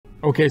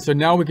Okay, so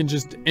now we can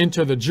just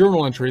enter the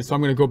journal entry. So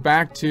I'm going to go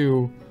back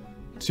to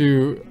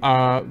the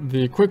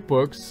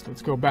QuickBooks.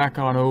 Let's go back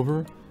on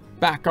over.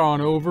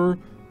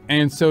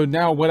 And so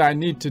now what I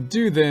need to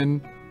do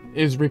then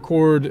is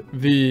record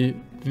the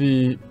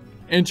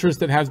interest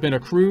that has been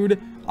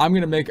accrued. I'm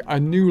going to make a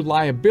new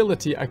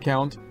liability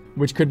account,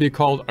 which could be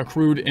called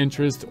accrued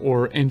interest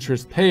or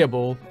interest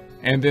payable.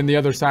 And then the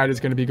other side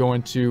is going to be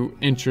going to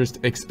interest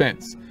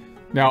expense.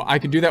 Now I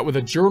could do that with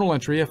a journal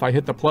entry. If I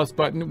hit the plus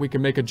button, we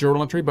can make a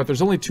journal entry, but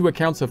there's only 2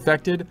 accounts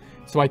affected.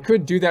 So I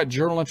could do that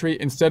journal entry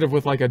instead of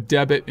with like a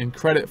debit and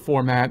credit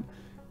format.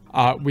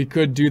 We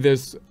could do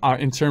this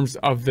in terms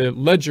of the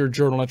ledger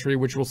journal entry,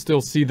 which will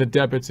still see the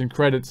debits and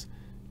credits,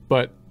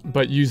 but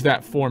use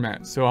that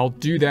format. So I'll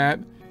do that,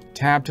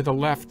 tab to the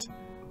left,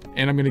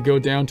 and I'm going to go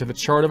down to the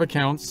chart of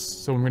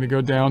accounts. So I'm going to go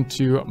down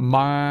to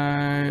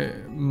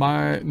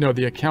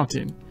the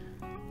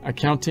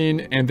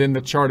accounting, and then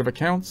the chart of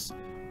accounts.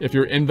 If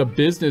you're in the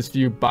business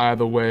view, by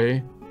the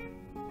way,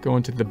 go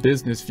into the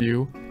business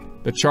view,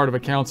 the chart of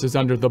accounts is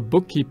under the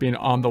bookkeeping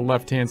on the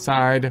left-hand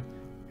side,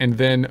 and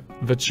then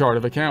the chart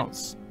of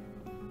accounts.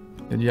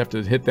 And you have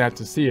to hit that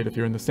to see it if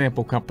you're in the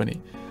sample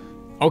company.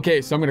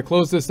 Okay, so I'm going to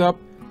close this up.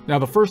 Now,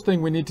 the first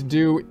thing we need to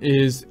do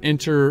is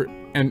enter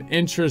an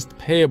interest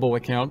payable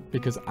account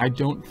because I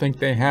don't think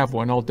they have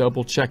one. I'll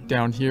double check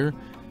down here.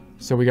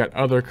 So we got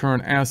other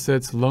current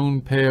assets,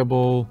 loan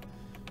payable.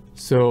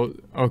 So,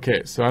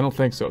 okay, so I don't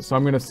think so. So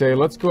I'm going to say,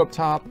 let's go up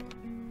top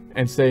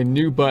and say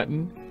new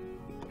button.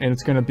 And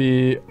it's going to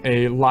be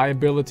a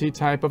liability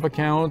type of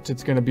account.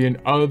 It's going to be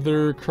an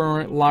other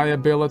current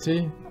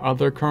liability,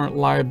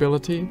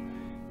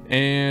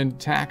 and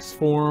tax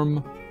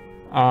form,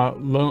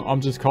 loan. I'll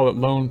just call it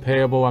loan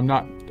payable. I'm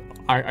not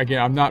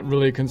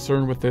really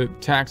concerned with the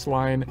tax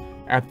line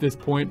at this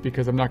point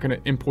because I'm not going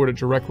to import it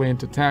directly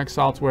into tax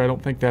software. I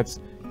don't think that's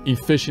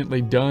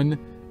efficiently done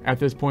at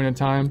this point in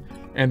time.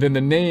 And then the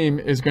name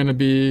is going to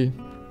be,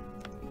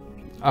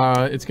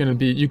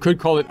 you could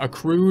call it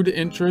accrued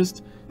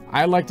interest.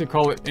 I like to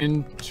call it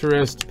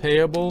interest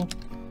payable,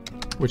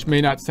 which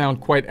may not sound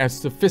quite as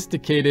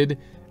sophisticated,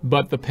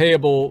 but the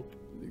payable,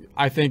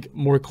 I think,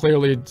 more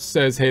clearly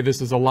says, hey,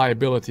 this is a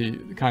liability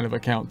kind of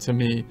account to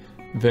me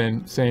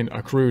than saying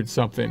accrued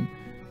something.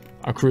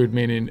 Accrued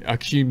meaning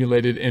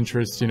accumulated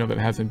interest, that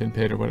hasn't been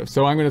paid or whatever.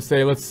 So I'm going to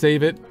say, let's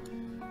save it.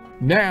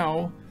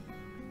 Now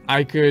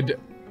I could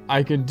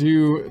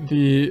do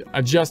the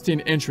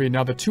adjusting entry.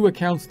 Now the 2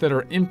 accounts that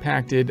are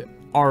impacted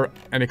are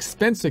an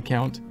expense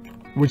account,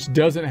 which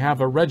doesn't have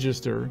a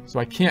register. So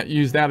I can't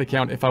use that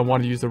account if I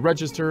want to use the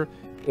register,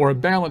 or a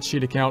balance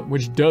sheet account,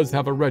 which does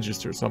have a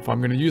register. So if I'm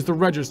going to use the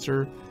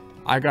register,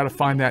 I got to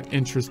find that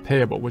interest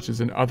payable, which is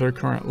an other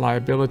current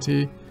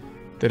liability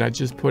that I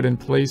just put in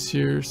place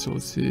here. So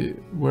let's see,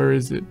 where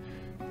is it?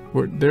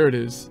 There it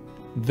is.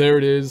 There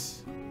it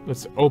is.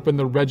 Let's open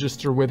the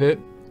register with it.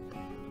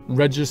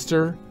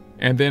 Register.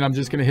 And then I'm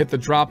just going to hit the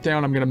drop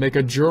down. I'm going to make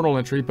a journal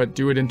entry, but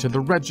do it into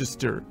the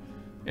register.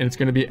 And it's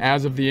going to be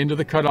as of the end of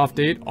the cutoff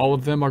date. All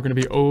of them are going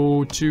to be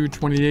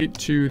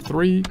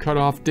 02/28/23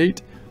 cutoff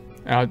date.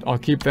 I'll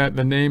keep that.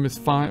 The name is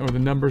fine, or the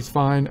number is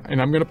fine.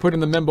 And I'm going to put in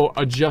the memo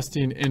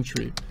adjusting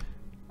entry.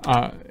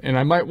 And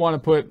I might want to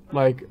put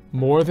like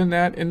more than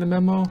that in the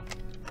memo.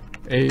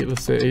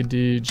 Let's say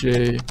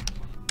ADJ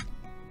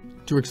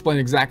to explain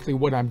exactly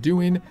what I'm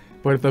doing.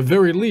 But at the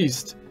very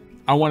least,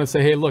 I want to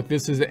say, hey, look,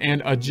 this is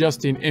an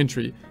adjusting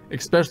entry,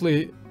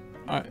 especially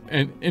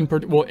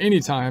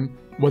anytime,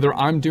 whether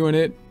I'm doing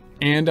it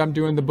and I'm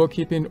doing the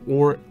bookkeeping,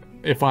 or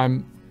if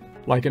I'm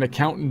like an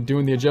accountant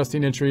doing the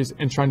adjusting entries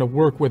and trying to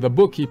work with a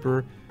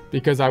bookkeeper,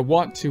 because I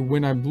want to,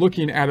 when I'm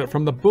looking at it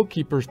from the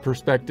bookkeeper's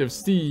perspective,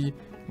 see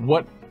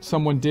what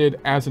someone did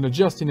as an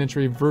adjusting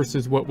entry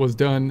versus what was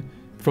done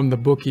from the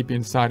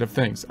bookkeeping side of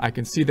things. I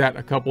can see that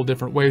a couple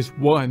different ways.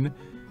 One,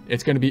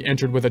 it's going to be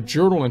entered with a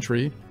journal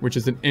entry, which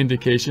is an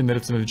indication that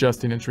it's an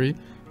adjusting entry.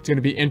 It's going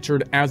to be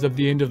entered as of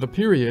the end of the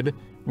period,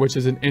 which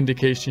is an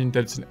indication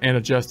that it's an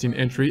adjusting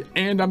entry.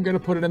 And I'm going to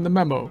put it in the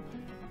memo.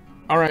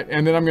 All right,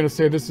 and then I'm going to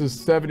say this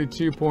is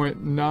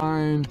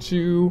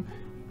 72.92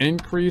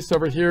 increase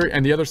over here.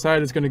 And the other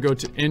side is going to go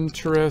to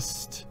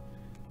interest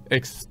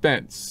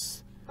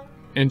expense.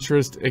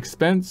 Interest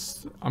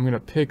expense. I'm going to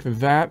pick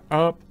that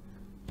up.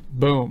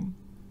 Boom.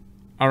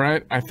 All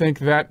right, I think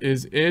that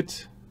is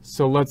it.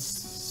 So let's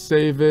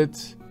save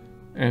it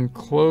and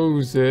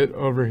close it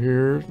over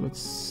here.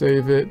 Let's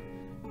save it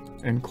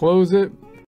and close it.